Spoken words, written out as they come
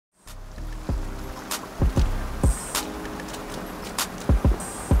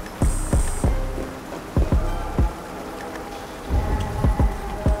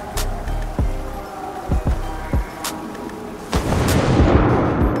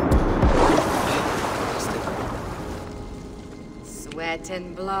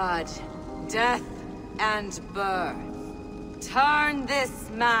in blood, death and birth. Turn this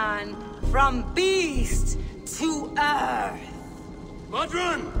man from beast to earth.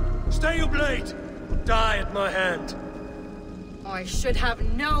 Modron! Stay your blade! Die at my hand. I should have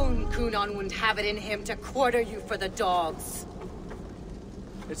known Kunon wouldn't have it in him to quarter you for the dogs.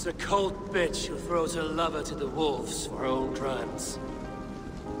 It's a cold bitch who throws her lover to the wolves for her own crimes.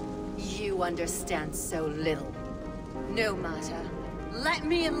 You understand so little. No matter. Let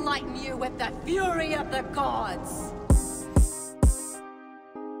me enlighten you with the fury of the gods!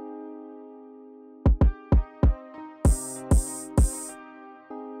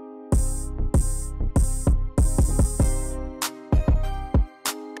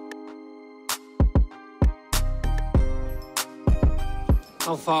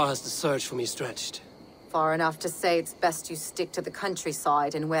 How far has the search for me stretched? Far enough to say it's best you stick to the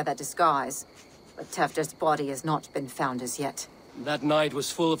countryside and wear that disguise. But Tewdwr's body has not been found as yet. That night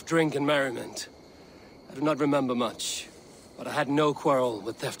was full of drink and merriment. I do not remember much, but I had no quarrel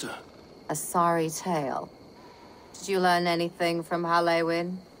with Tewdwr. A sorry tale. Did you learn anything from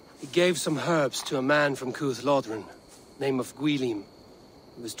Halewin? He gave some herbs to a man from Kvitrafn, name of Gwilim.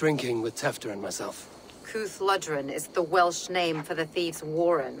 He was drinking with Tewdwr and myself. Kvitrafn is the Welsh name for the thieves'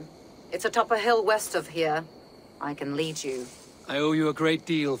 warren. It's atop a hill west of here. I can lead you. I owe you a great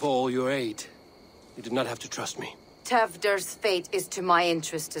deal for all your aid. You did not have to trust me. Tewdwr's fate is to my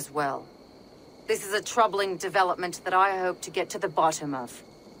interest as well. This is a troubling development that I hope to get to the bottom of.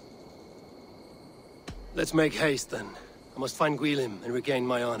 Let's make haste then. I must find Gwilim and regain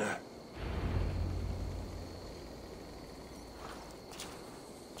my honor.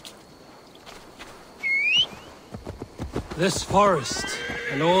 This forest,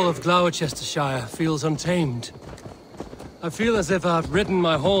 and all of Gloucestershire, feels untamed. I feel as if I've ridden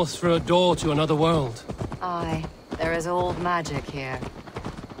my horse through a door to another world. Aye, there is old magic here.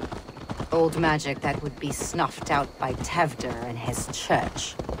 Old magic that would be snuffed out by Tewdwr and his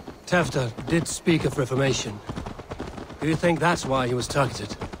church. Tewdwr did speak of reformation. Do you think that's why he was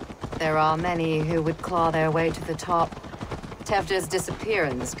targeted? There are many who would claw their way to the top. Tewdwr's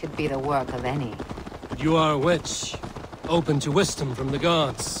disappearance could be the work of any. You are a witch. Open to wisdom from the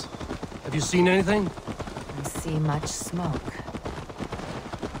gods. Have you seen anything? I see much smoke.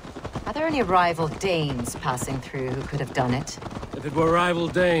 Are there any rival Danes passing through who could have done it? If it were rival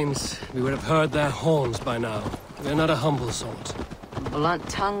Danes, we would have heard their horns by now. We're not a humble sort. Blunt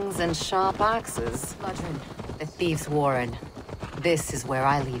tongues and sharp axes. Ludrin, the thieves' warren. This is where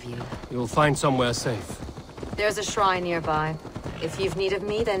I leave you. You'll find somewhere safe. There's a shrine nearby. If you've need of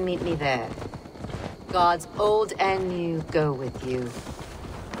me, then meet me there. Gods old and new go with you.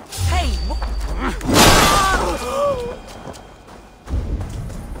 Hey!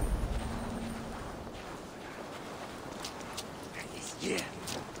 Yeah.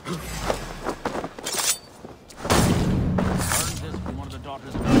 Learned this from one of the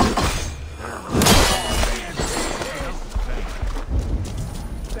daughters of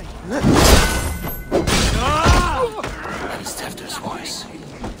That is Tewdwr's voice.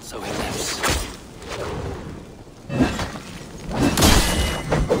 So he lives.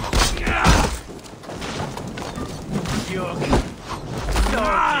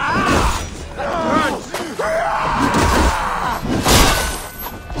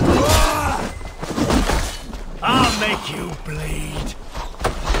 I'll make you bleed.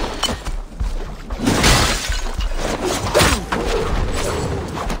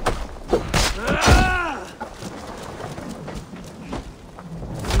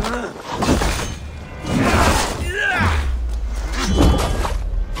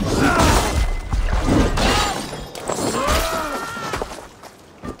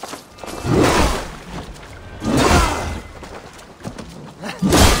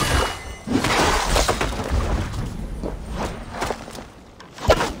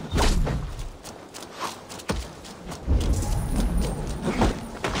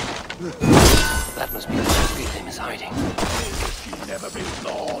 That must be where Gwilim is hiding. She'll never be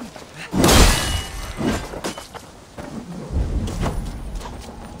gone.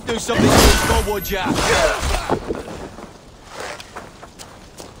 Do something good, would ya?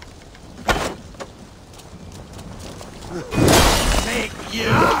 Make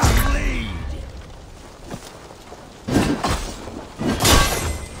you bleed.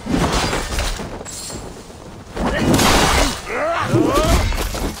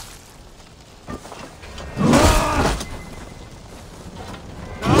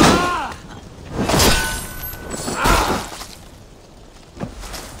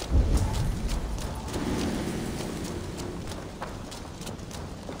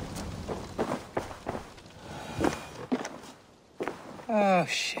 Oh,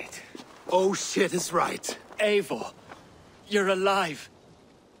 shit. Oh shit is right. Eivor, you're alive.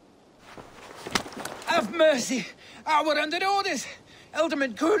 Have mercy! We're under orders!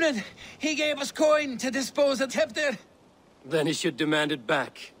 Alderman Coonan, he gave us coin to dispose of Tevdir. Then he should demand it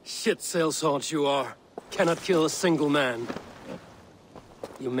back. Shit sellsword you are. Cannot kill a single man.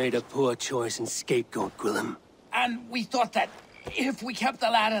 You made a poor choice in scapegoat, Gwillem. And we thought that if we kept the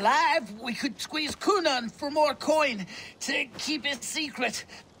lad alive, we could squeeze Coonan for more coin to keep it secret.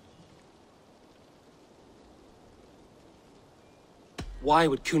 Why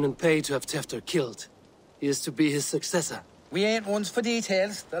would Coonan pay to have Tevdir killed? He is to be his successor. We ain't ones for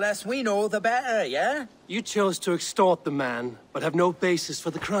details. The less we know, the better, yeah? You chose to extort the man, but have no basis for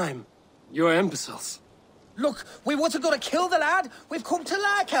the crime. You're imbeciles. Look, we wasn't gonna kill the lad. We've come to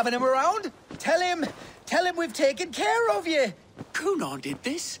like having him around. Tell him we've taken care of you. Coonan did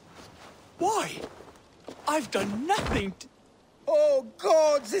this? Why? I've done nothing to... Oh,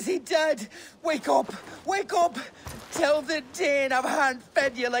 gods, is he dead? Wake up! Wake up! Tell the Dane I've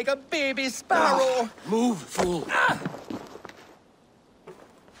hand-fed you like a baby sparrow. Move, fool.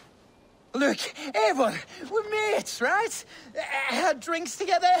 Look, Eivor, we're mates, right? Had drinks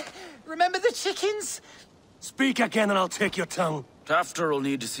together. Remember the chickens? Speak again and I'll take your tongue. Tafter will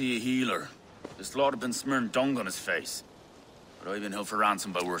need to see a healer. This lord have been smearing dung on his face. But I've been held for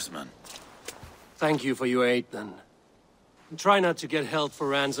ransom by worse men. Thank you for your aid, then. And try not to get held for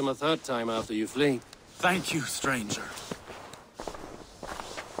ransom a third time after you flee. Thank you, stranger.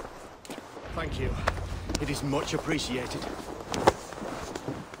 Thank you. It is much appreciated.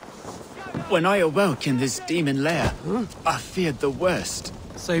 When I awoke in this demon lair, I feared the worst.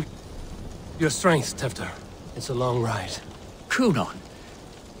 Save your strength, Tevdir. It's a long ride. Coonan,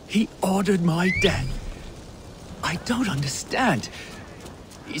 he ordered my death. I don't understand.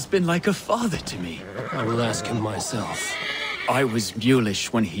 He's been like a father to me. I will ask him myself. I was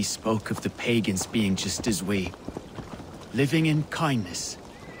mulish when he spoke of the pagans being just as we. Living in kindness,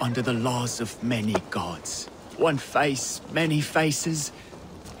 under the laws of many gods. One face, many faces.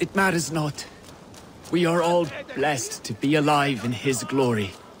 It matters not. We are all blessed to be alive in his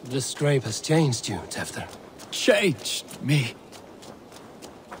glory. This scrape has changed you, Tevdir. Changed me.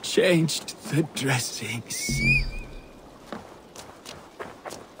 Changed the dressings.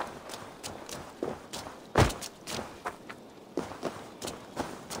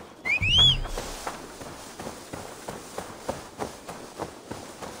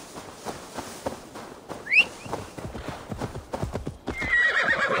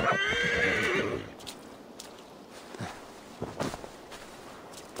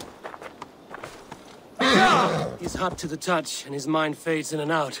 He's hot to the touch, and his mind fades in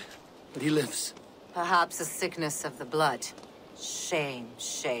and out. But he lives. Perhaps a sickness of the blood. Shame,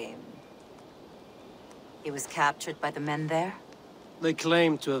 shame. He was captured by the men there? They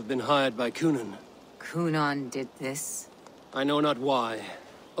claim to have been hired by Coonan. Coonan did this? I know not why.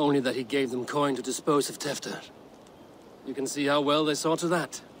 Only that he gave them coin to dispose of Tevdir. You can see how well they saw to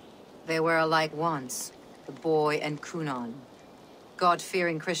that. They were alike once, the boy and Coonan.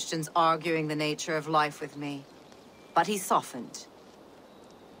 God-fearing Christians arguing the nature of life with me. But he softened.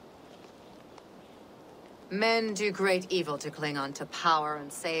 Men do great evil to cling on to power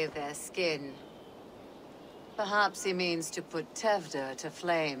and save their skin. Perhaps he means to put Tevdir to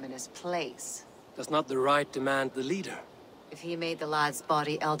flame in his place. Does not the right demand the leader? If he made the lad's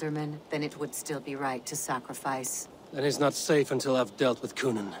body Elderman, then it would still be right to sacrifice. Then he's not safe until I've dealt with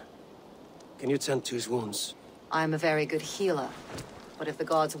Coonan. Can you tend to his wounds? I am a very good healer. But if the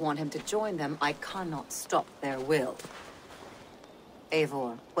gods want him to join them, I cannot stop their will.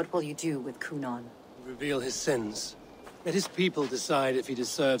 Eivor, what will you do with Coonan? Reveal his sins. Let his people decide if he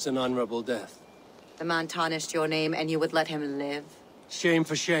deserves an honorable death. The man tarnished your name and you would let him live? Shame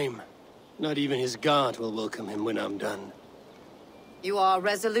for shame. Not even his guard will welcome him when I'm done. You are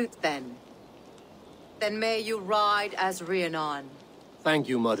resolute then. Then may you ride as Rhiannon. Thank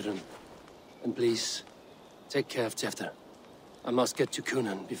you, Modern. And please, take care of Tevdir. I must get to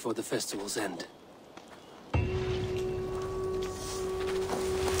Coonan before the festival's end.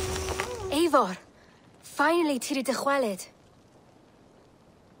 Eivor, finally tiri de chwaled.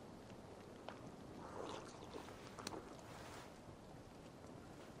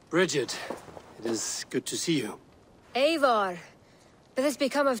 Bridget, it is good to see you. Eivor, what has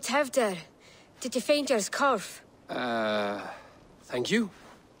become of Tevdir? Did you faint your scarf? Thank you.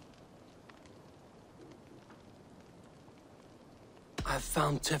 I've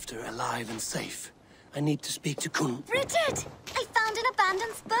found Tevdir alive and safe. I need to speak to Coonan. Bridget! I found an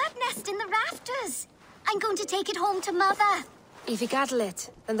abandoned bird nest in the rafters. I'm going to take it home to Mother. If you gather it,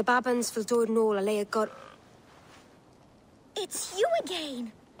 then the Babans will do no a lay a god. It's you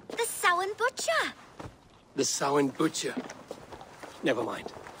again. The Samhain Butcher. The Samhain Butcher. Never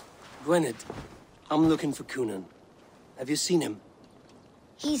mind. Gwynedd, I'm looking for Coonan. Have you seen him?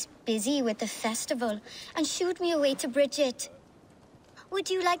 He's busy with the festival and shooed me away to Bridget. Would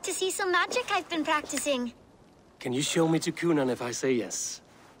you like to see some magic I've been practicing? Can you show me to Coonan if I say yes?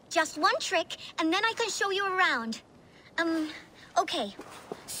 Just one trick, and then I can show you around. Okay.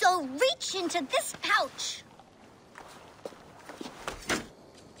 So reach into this pouch.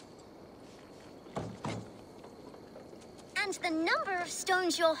 And the number of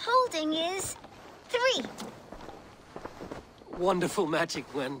stones you're holding is 3. Wonderful magic,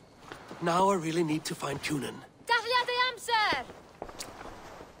 Gwen. Now I really need to find Coonan. Daflia the answer!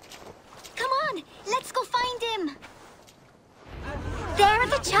 Come on, let's go find him. There are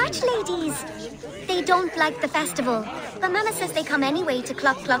the church ladies. They don't like the festival, but Mama says they come anyway to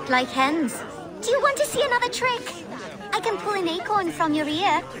cluck cluck like hens. Do you want to see another trick? I can pull an acorn from your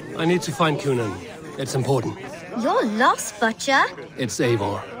ear. I need to find Coonan. It's important. You're lost, Butcher. It's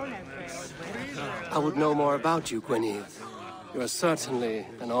Eivor. I would know more about you, Gwynedd. You are certainly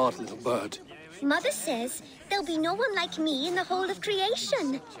an odd little bird. Mother says there'll be no one like me in the whole of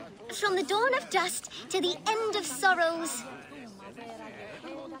creation. From the dawn of dust to the end of sorrows.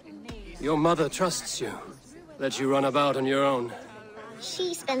 Your mother trusts you. Lets you run about on your own.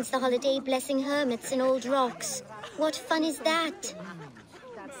 She spends the holiday blessing hermits in old rocks. What fun is that?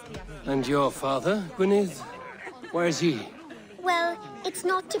 And your father, Gwynedd? Where is he? Well, it's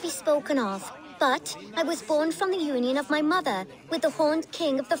not to be spoken of, but I was born from the union of my mother with the horned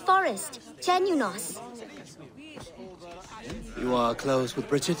king of the forest, Genunos. You are close with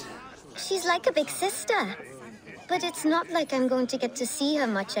Bridget? She's like a big sister. But it's not like I'm going to get to see her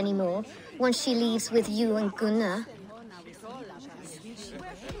much anymore once she leaves with you and Gunnar.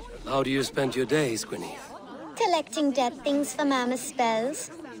 How do you spend your days, Gwynedd? Collecting dead things for Mama's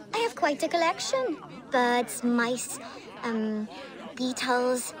spells. I have quite a collection. Birds, mice,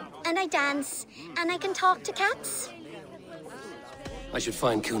 beetles, and I dance, and I can talk to cats. I should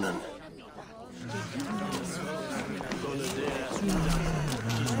find Coonan.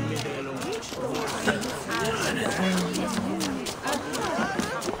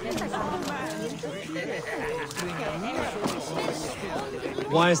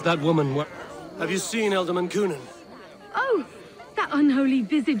 Why is that woman? Have you seen Ealdorman Coonan? Oh, that unholy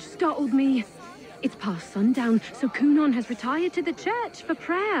visage startled me. It's past sundown, so Coonan has retired to the church for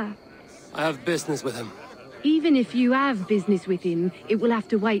prayer. I have business with him. Even if you have business with him, it will have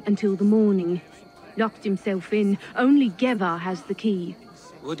to wait until the morning. Locked himself in. Only Geva has the key.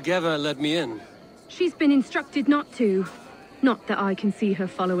 Would Geva let me in? She's been instructed not to. Not that I can see her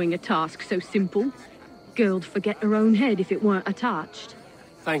following a task so simple. Girl'd forget her own head if it weren't attached.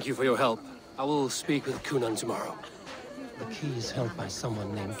 Thank you for your help. I will speak with Coonan tomorrow. The key is held by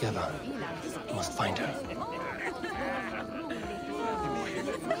someone named Geva. I must find her.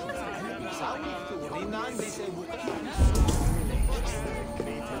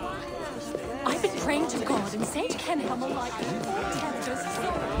 I've been praying to God and Saint Kenhelm alike.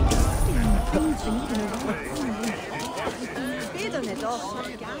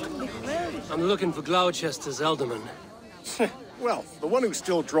 I'm looking for Gloucester's Ealdorman. Well, the one who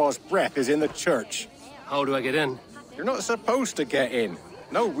still draws breath is in the church. How do I get in? You're not supposed to get in.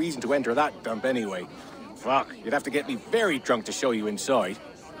 No reason to enter that dump anyway. Fuck, you'd have to get me very drunk to show you inside.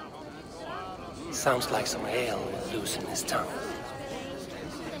 Sounds like some ale loose in his tongue.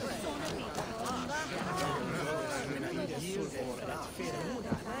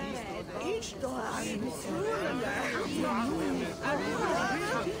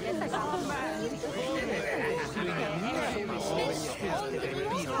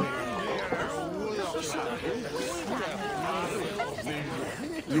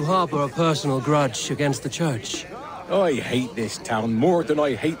 You harbor a personal grudge against the church. I hate this town more than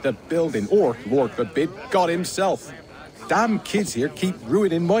I hate the building, or, Lord forbid, God himself. Damn kids here keep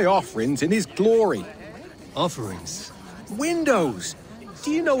ruining my offerings in his glory. Offerings? Windows!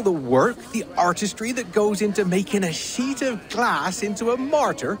 Do you know the work, the artistry that goes into making a sheet of glass into a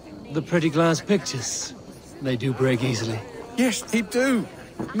martyr? The pretty glass pictures. They do break easily. Yes, they do.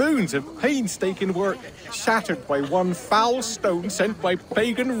 Moons of painstaking work, shattered by one foul stone sent by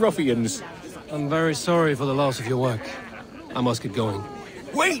pagan ruffians. I'm very sorry for the loss of your work. I must get going.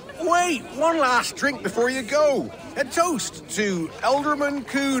 Wait! One last drink before you go. A toast to Ealdorman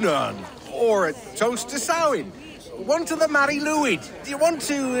Coonan. Or a toast to Samhain. One to the Mary Lwyd. Do you want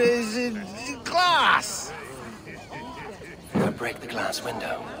to, glass? If I break the glass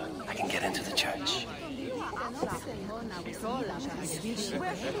window, I can get into the church.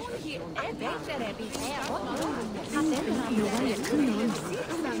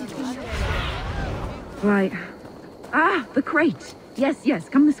 Right. Ah, the crate. Yes,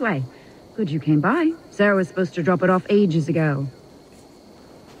 come this way. Good you came by. Sarah was supposed to drop it off ages ago.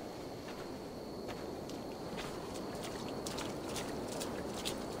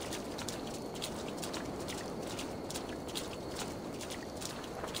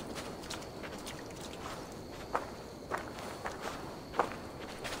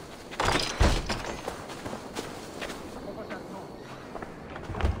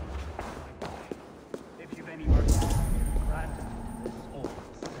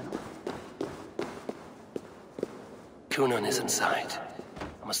 Kunan is inside.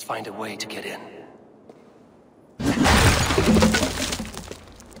 I must find a way to get in.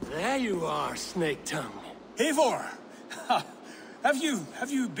 There you are, Snake Tongue. Eivor! Have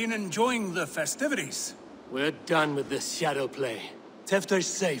you been enjoying the festivities? We're done with this shadow play. Tewdwr's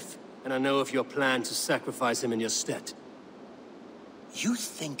safe, and I know of your plan to sacrifice him in your stead. You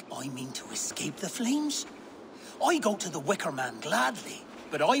think I mean to escape the flames? I go to the Wicker Man gladly,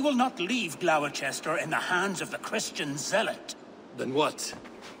 but I will not leave Gloucester in the hands of the Christian zealot. Then what?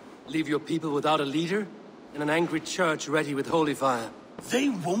 Leave your people without a leader? And an angry church ready with holy fire? They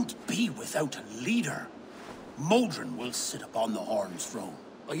won't be without a leader. Modron will sit upon the Horn's throne.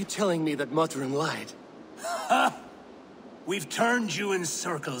 Are you telling me that Modron lied? Ha! We've turned you in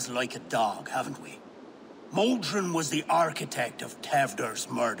circles like a dog, haven't we? Modron was the architect of Tewdwr's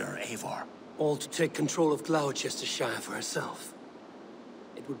murder, Eivor. All to take control of Gloucestershire for herself.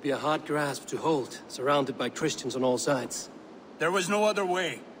 It would be a hard grasp to hold, surrounded by Christians on all sides. There was no other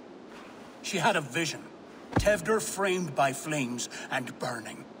way. She had a vision. Tewdwr framed by flames and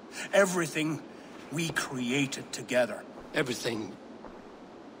burning. Everything we created together. Everything?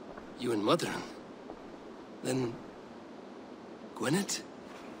 You and Modron? Then... Gwynedd?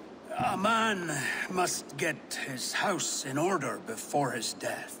 A man must get his house in order before his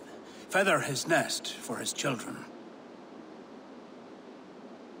death. Feather his nest for his children.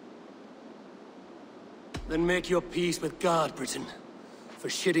 Then make your peace with God, Britain. For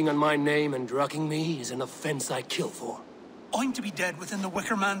shitting on my name and drugging me is an offense I kill for. I'm to be dead within the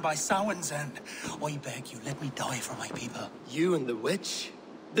Wicker Man by Samhain's end. I beg you, let me die for my people. You and the witch?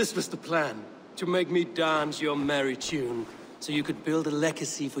 This was the plan. To make me dance your merry tune, so you could build a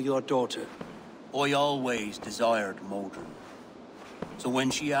legacy for your daughter. I always desired Modron. So when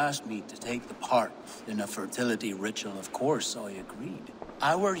she asked me to take the part in a fertility ritual, of course I agreed.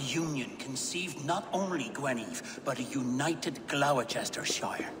 Our union conceived not only Gwynedd, but a united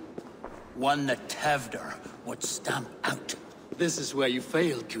Gloucestershire. One that Tewdwr would stamp out. This is where you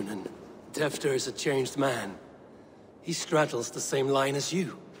failed, Kunan. Tewdwr is a changed man. He straddles the same line as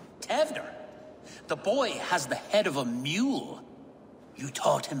you. Tewdwr? The boy has the head of a mule. You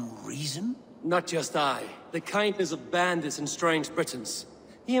taught him reason? Not just I. The kindness of bandits and strange Britons.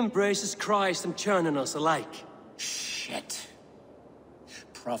 He embraces Christ and churning us alike. Shit.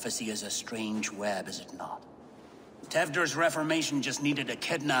 Prophecy is a strange web, is it not? Tewdwr's reformation just needed a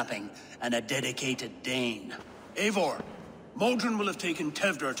kidnapping and a dedicated Dane. Eivor, Modron will have taken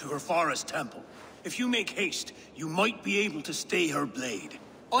Tewdwr to her forest temple. If you make haste, you might be able to stay her blade.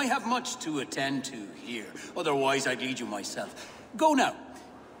 I have much to attend to here, otherwise I'd lead you myself. Go now.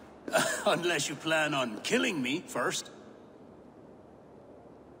 Unless you plan on killing me first.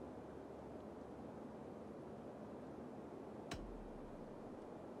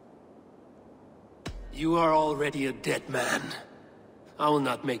 You are already a dead man. I will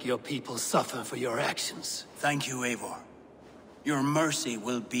not make your people suffer for your actions. Thank you, Eivor. Your mercy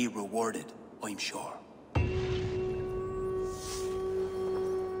will be rewarded, I'm sure.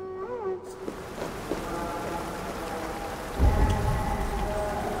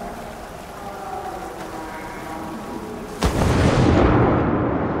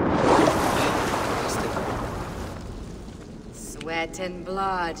 Sweat and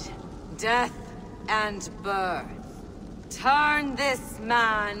blood, death and birth. Turn this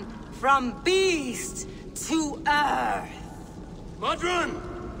man from beast to earth. Modron!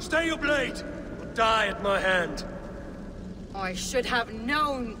 Stay your blade! Or die at my hand. I should have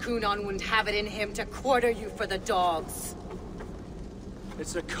known Kunan wouldn't have it in him to quarter you for the dogs.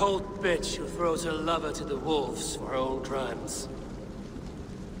 It's a cold bitch who throws her lover to the wolves for her own crimes.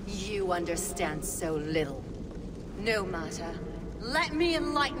 You understand so little. No matter. Let me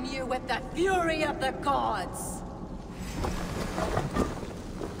enlighten you with the fury of the gods!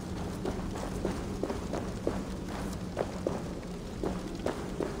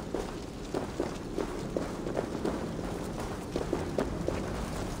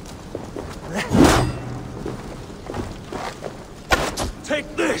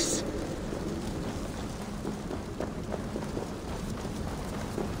 Take this!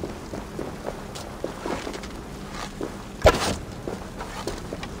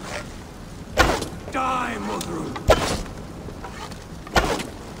 Die, Modron!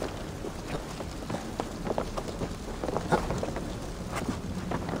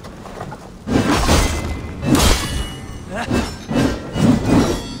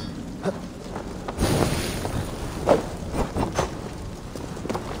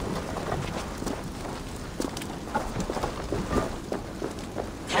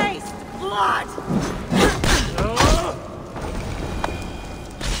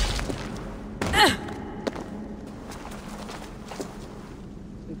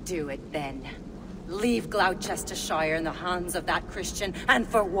 Do it then. Leave Gloucestershire in the hands of that Christian, and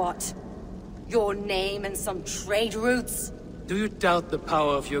for what? Your name and some trade routes? Do you doubt the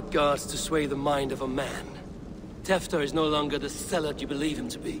power of your gods to sway the mind of a man? Tefter is no longer the zealot you believe him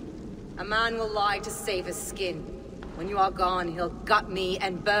to be. A man will lie to save his skin. When you are gone, he'll gut me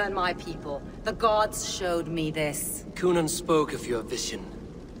and burn my people. The gods showed me this. Kunan spoke of your vision.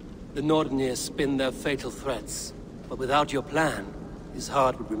 The Nordenir spin their fatal threats, but without your plan, his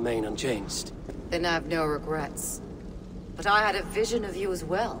heart would remain unchanged. Then I have no regrets. But I had a vision of you as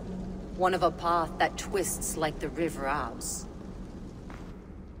well. One of a path that twists like the river Ouse.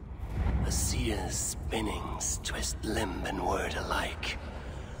 A seer's spinnings twist limb and word alike.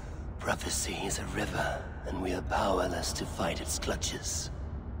 Prophecy is a river, and we are powerless to fight its clutches.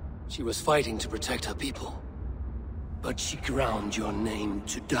 She was fighting to protect her people. But she ground your name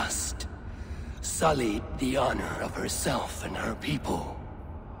to dust. Sullied the honor of herself and her people.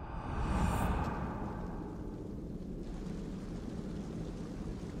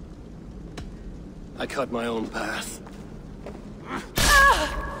 I cut my own path.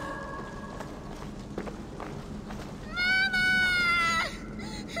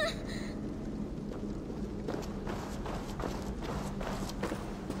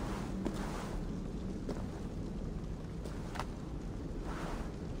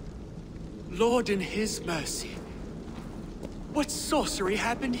 Lord in his mercy. What sorcery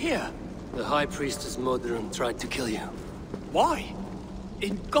happened here? The High Priestess Modron tried to kill you. Why?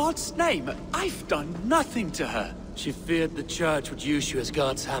 In God's name, I've done nothing to her. She feared the Church would use you as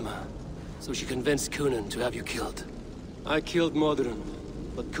God's hammer, so she convinced Kunan to have you killed. I killed Modron,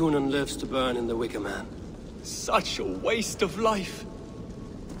 but Kunan lives to burn in the Wicker Man. Such a waste of life.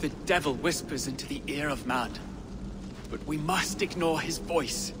 The devil whispers into the ear of man, but we must ignore his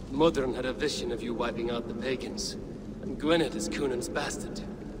voice. Modron had a vision of you wiping out the pagans, and Gwynedd is Kunan's bastard,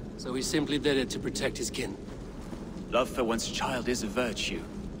 so he simply did it to protect his kin. Love for one's child is a virtue,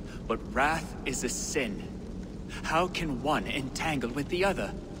 but wrath is a sin. How can one entangle with the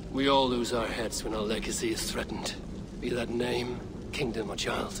other? We all lose our heads when our legacy is threatened, be that name, kingdom, or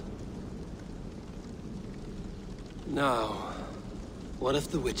child. Now, what of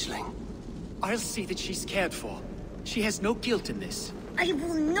the witchling? I'll see that she's cared for. She has no guilt in this. I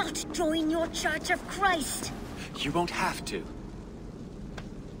will not join your Church of Christ. You won't have to.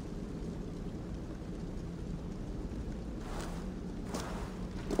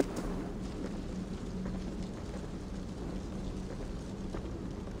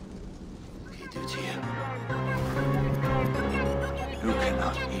 You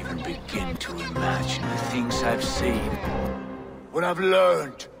cannot even begin to imagine the things I've seen. What I've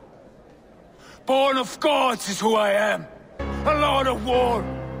learned. Born of gods is who I am. A lord of war.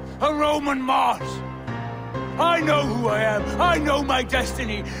 A Roman Mars. I know who I am. I know my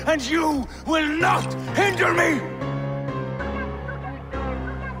destiny. And you will not hinder me!